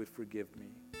ask that you would forgive me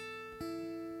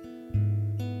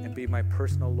and be my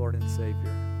personal Lord and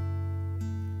Savior,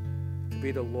 to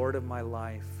be the Lord of my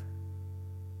life,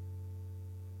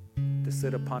 to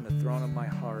sit upon the throne of my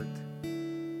heart.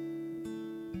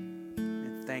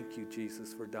 And thank you,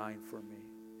 Jesus, for dying for me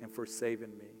and for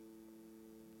saving me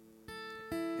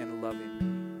and loving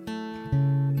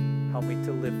me. Help me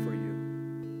to live for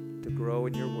you, to grow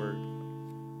in your word,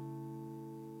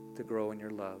 to grow in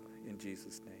your love, in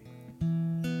Jesus' name.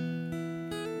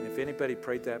 And if anybody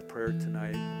prayed that prayer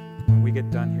tonight, when we get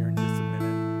done here in just a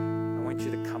minute, I want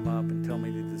you to come up and tell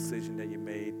me the decision that you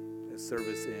made as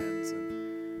service ends,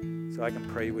 and so I can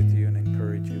pray with you and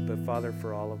encourage you. But Father,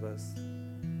 for all of us,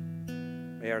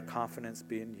 may our confidence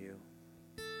be in you.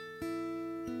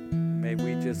 May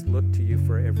we just look to you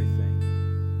for everything.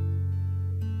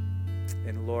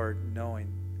 And Lord,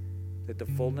 knowing that the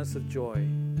fullness of joy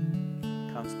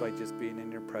comes by just being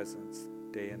in your presence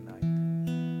day and night.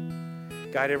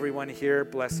 Guide everyone here.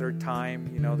 Bless our time,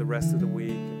 the rest of the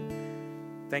week.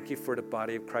 And thank you for the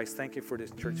body of Christ. Thank you for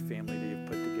this church family that you've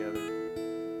put together.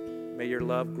 May your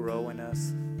love grow in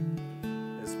us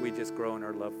as we just grow in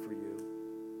our love for you.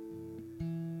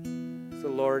 So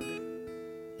Lord,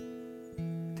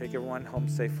 take everyone home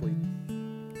safely.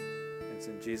 It's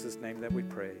in Jesus' name that we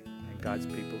pray. And God's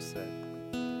people said,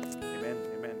 amen,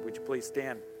 amen. Would you please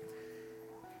stand?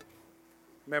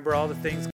 Remember all the things